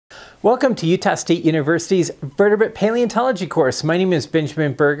Welcome to Utah State University's Vertebrate Paleontology course. My name is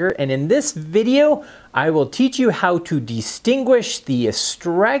Benjamin Berger, and in this video, I will teach you how to distinguish the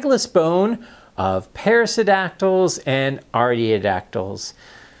astragulus bone of perissodactyls and artiodactyls.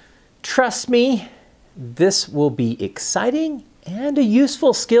 Trust me, this will be exciting and a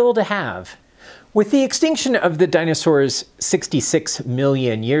useful skill to have. With the extinction of the dinosaurs 66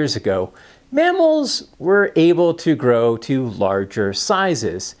 million years ago, mammals were able to grow to larger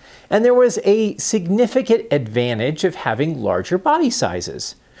sizes, and there was a significant advantage of having larger body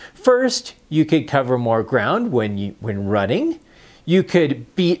sizes. First, you could cover more ground when running. You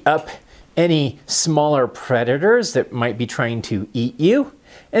could beat up any smaller predators that might be trying to eat you.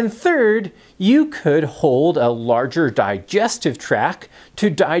 And third, you could hold a larger digestive tract to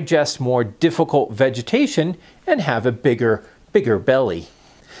digest more difficult vegetation and have a bigger belly.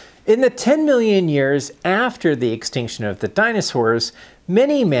 In the 10 million years after the extinction of the dinosaurs,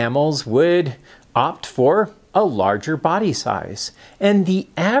 many mammals would opt for a larger body size, and the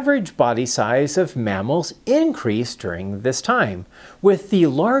average body size of mammals increased during this time, with the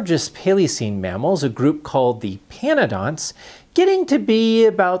largest Paleocene mammals, a group called the panodonts, getting to be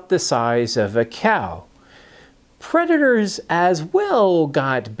about the size of a cow. Predators as well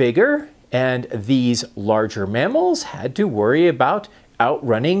got bigger, and these larger mammals had to worry about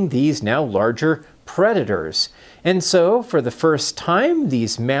outrunning these now larger predators. And so, for the first time,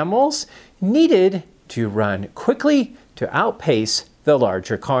 these mammals needed to run quickly to outpace the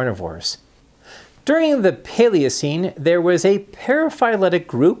larger carnivores. During the Paleocene, there was a paraphyletic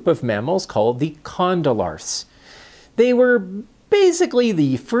group of mammals called the condylarths. They were basically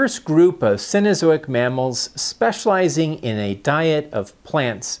the first group of Cenozoic mammals specializing in a diet of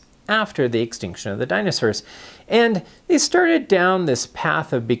plants after the extinction of the dinosaurs. And they started down this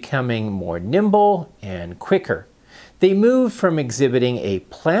path of becoming more nimble and quicker. They moved from exhibiting a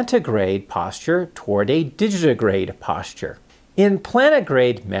plantigrade posture toward a digitigrade posture. In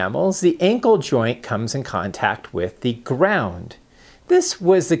plantigrade mammals, the ankle joint comes in contact with the ground. This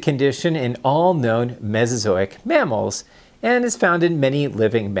was the condition in all known Mesozoic mammals and is found in many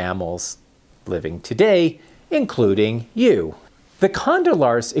living mammals living today, including you. The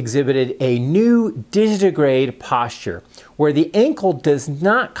condylarths exhibited a new digitigrade posture where the ankle does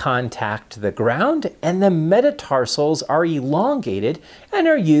not contact the ground and the metatarsals are elongated and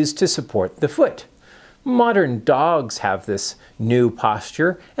are used to support the foot. Modern dogs have this new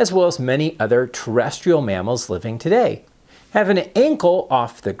posture, as well as many other terrestrial mammals living today. Having an ankle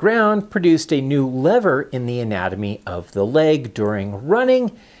off the ground produced a new lever in the anatomy of the leg during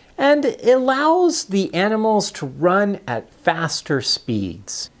running, and it allows the animals to run at faster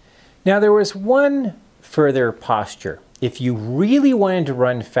speeds. Now, there was one further posture. If you really wanted to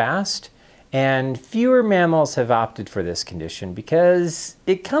run fast, and fewer mammals have opted for this condition because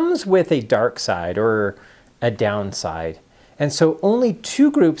it comes with a dark side or a downside. And so only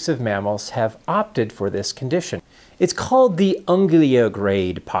two groups of mammals have opted for this condition. It's called the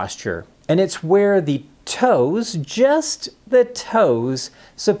unguliograde posture, and it's where the toes, just the toes,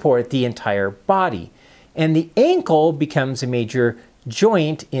 support the entire body, and the ankle becomes a major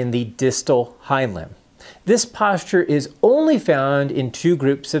joint in the distal hind limb. This posture is only found in two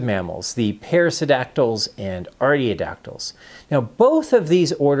groups of mammals, the perissodactyls and artiodactyls. Now, both of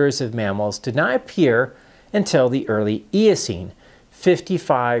these orders of mammals did not appear until the early Eocene,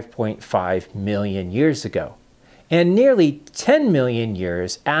 55.5 million years ago, and nearly 10 million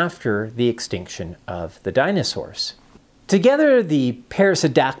years after the extinction of the dinosaurs. Together, the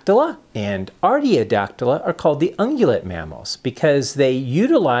perissodactyla and artiodactyla are called the ungulate mammals because they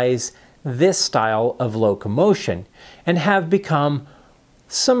utilize this style of locomotion and have become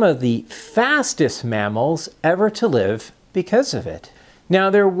some of the fastest mammals ever to live because of it. Now,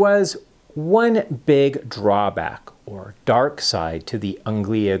 there was one big drawback or dark side to the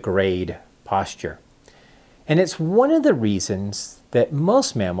unguliograde posture. And it's one of the reasons that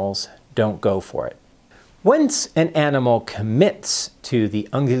most mammals don't go for it. Once an animal commits to the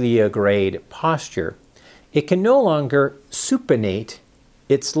unguliograde posture, it can no longer supinate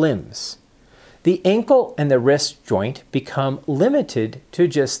its limbs. The ankle and the wrist joint become limited to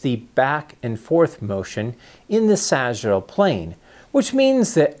just the back and forth motion in the sagittal plane, which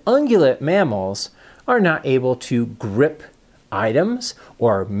means that ungulate mammals are not able to grip items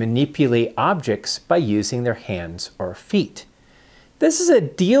or manipulate objects by using their hands or feet. This is a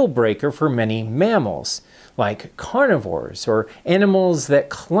deal breaker for many mammals, like carnivores or animals that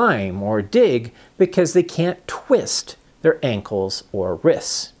climb or dig because they can't twist their ankles or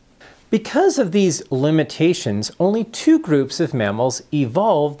wrists. Because of these limitations, only two groups of mammals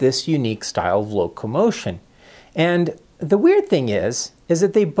evolved this unique style of locomotion, and The weird thing is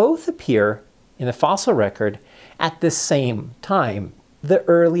that they both appear in the fossil record at the same time, the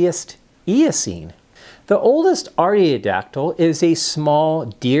earliest Eocene. The oldest artiodactyl is a small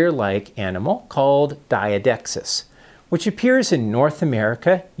deer-like animal called Diodexus, which appears in North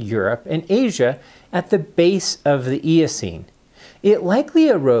America, Europe, and Asia at the base of the Eocene. It likely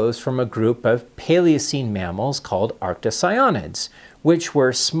arose from a group of Paleocene mammals called arctocyonids, which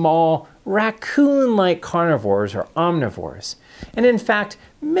were small, raccoon-like carnivores or omnivores. And in fact,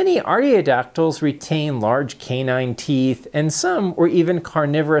 many artiodactyls retain large canine teeth, and some were even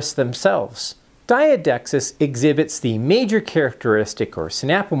carnivorous themselves. Diodexus exhibits the major characteristic or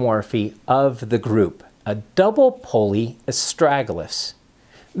synapomorphy of the group, a double poly astragulus.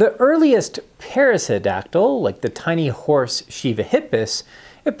 The earliest perissodactyl, like the tiny horse Shivahippus,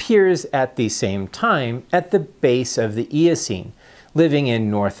 appears at the same time at the base of the Eocene, living in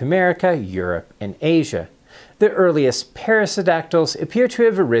North America, Europe, and Asia. The earliest perissodactyls appear to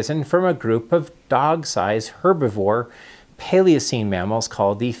have arisen from a group of dog-sized herbivore Paleocene mammals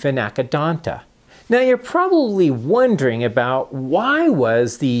called the Phenacodonta. Now you're probably wondering about why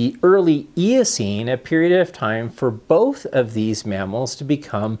was the early Eocene a period of time for both of these mammals to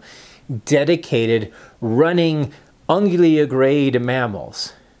become dedicated, running, unguligrade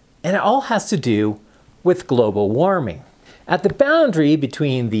mammals. And it all has to do with global warming. At the boundary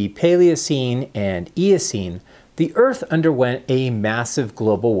between the Paleocene and Eocene, the Earth underwent a massive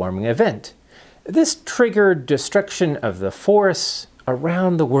global warming event. This triggered destruction of the forests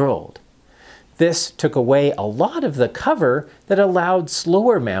around the world. This took away a lot of the cover that allowed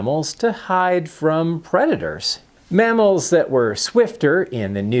slower mammals to hide from predators. Mammals that were swifter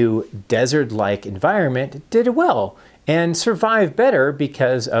in the new desert-like environment did well and survived better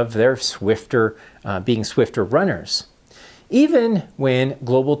because of their being swifter runners. Even when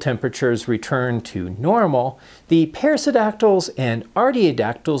global temperatures returned to normal, the perissodactyls and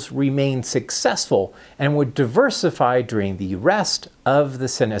artiodactyls remained successful and would diversify during the rest of the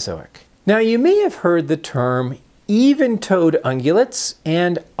Cenozoic. Now you may have heard the term even-toed ungulates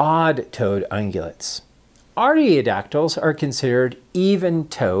and odd-toed ungulates. Artiodactyls are considered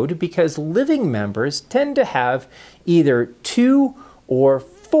even-toed because living members tend to have either 2 or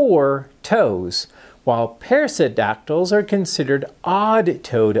 4 toes, while perissodactyls are considered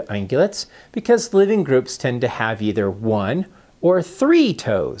odd-toed ungulates because living groups tend to have either 1 or 3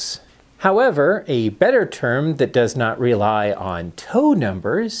 toes. However, a better term that does not rely on toe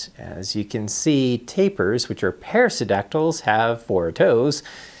numbers, as you can see tapirs, which are perissodactyls, have 4 toes,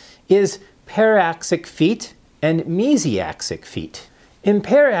 is paraxic feet and mesiaxic feet. In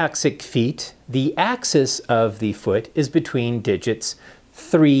paraxic feet, the axis of the foot is between digits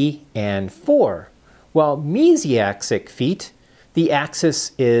 3 and 4, while mesiaxic feet, the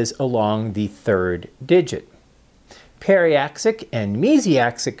axis is along the 3rd digit. Periaxic and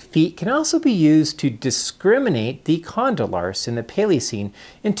mesiaxic feet can also be used to discriminate the condylars in the Paleocene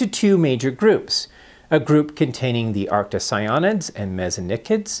into 2 major groups, a group containing the arctocyonids and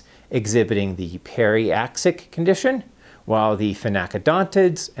mesonychids, exhibiting the periaxic condition, while the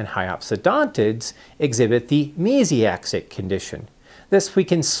phenacodontids and hyopsodontids exhibit the mesiaxic condition. Thus, we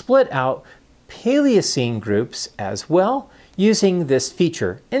can split out Paleocene groups as well using this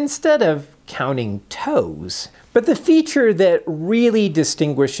feature instead of counting toes. But the feature that really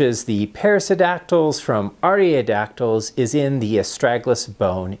distinguishes the perissodactyls from artiodactyls is in the astragulus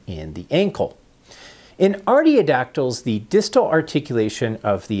bone in the ankle. In artiodactyls, the distal articulation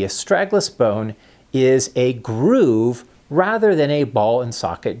of the astragulus bone is a groove rather than a ball and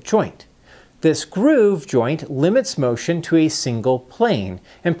socket joint. This groove joint limits motion to a single plane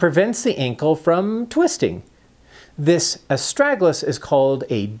and prevents the ankle from twisting. This astragulus is called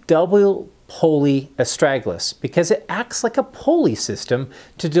a double poly astragulus because it acts like a pulley system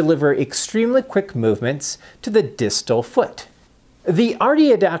to deliver extremely quick movements to the distal foot. The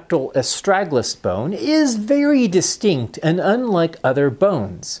artiodactyl astragulus bone is very distinct and unlike other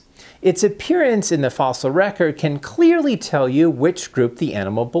bones. Its appearance in the fossil record can clearly tell you which group the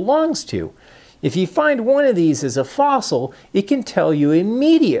animal belongs to. If you find one of these as a fossil, it can tell you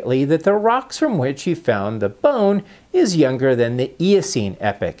immediately that the rocks from which you found the bone is younger than the Eocene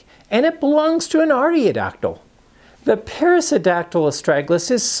epoch, and it belongs to an artiodactyl. The perissodactyl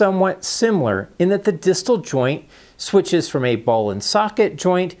astragulus is somewhat similar in that the distal joint switches from a ball and socket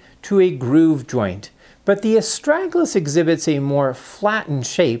joint to a groove joint, but the astragulus exhibits a more flattened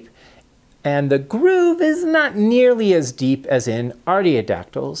shape, and the groove is not nearly as deep as in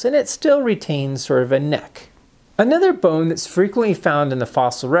artiodactyls, and it still retains sort of a neck. Another bone that's frequently found in the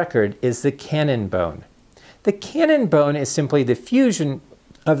fossil record is the cannon bone. The cannon bone is simply the fusion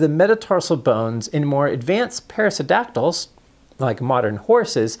of the metatarsal bones in more advanced perissodactyls, like modern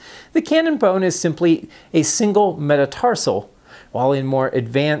horses, the cannon bone is simply a single metatarsal, while in more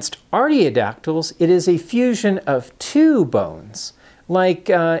advanced artiodactyls, it is a fusion of two bones, like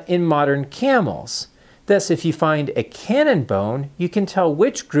in modern camels. Thus, if you find a cannon bone, you can tell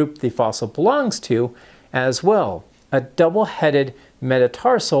which group the fossil belongs to as well. A double-headed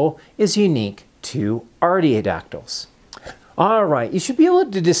metatarsal is unique to artiodactyls. All right, you should be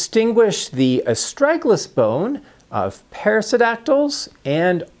able to distinguish the astragulus bone of perissodactyls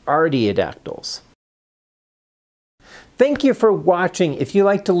and artiodactyls. Thank you for watching. If you'd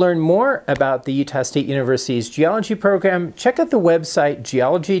like to learn more about the Utah State University's geology program, check out the website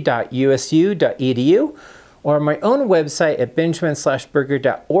geology.usu.edu or my own website at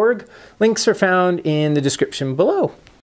benjamin-berger.org. Links are found in the description below.